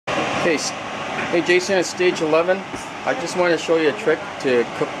Okay, hey Jason, at stage 11, I just want to show you a trick to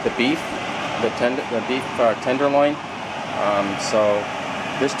cook the beef, the beef tenderloin. So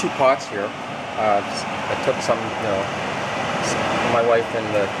there's two pots here. I took some, my wife and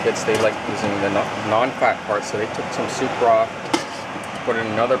the kids, they like using the non-fat part, so they took some soup broth, put it in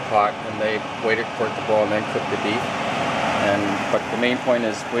another pot, and they waited for it to boil and then cooked the beef. But the main point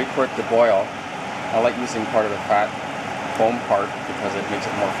is wait for it to boil. I like using part of the fat foam part because it makes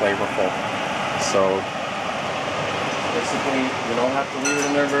it more flavorful. So basically you don't have to leave it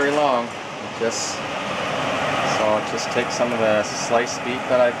in there very long. Just take some of the sliced beef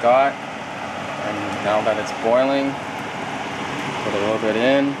that I've got, and now that it's boiling, put a little bit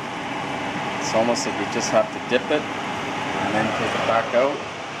in. It's almost like you just have to dip it and then take it back out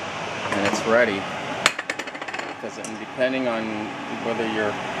and it's ready. And depending on whether you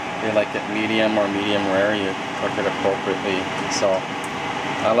like it medium or medium rare, you cook it appropriately. So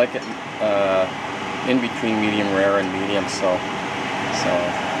I like it in between medium rare and medium, so I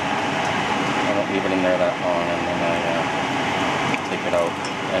don't leave it in there that long, and then I take it out.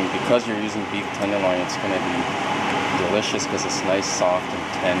 And because you're using beef tenderloin, it's going to be delicious because it's nice, soft, and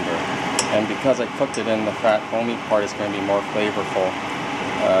tender. And because I cooked it in the fat foamy part, it's going to be more flavorful.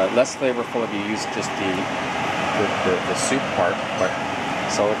 Less flavorful if you use just the soup part, but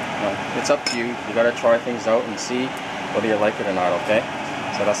so it's up to you. You got to try things out and see whether you like it or not. Okay,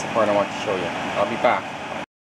 so that's the part I want to show you. I'll be back.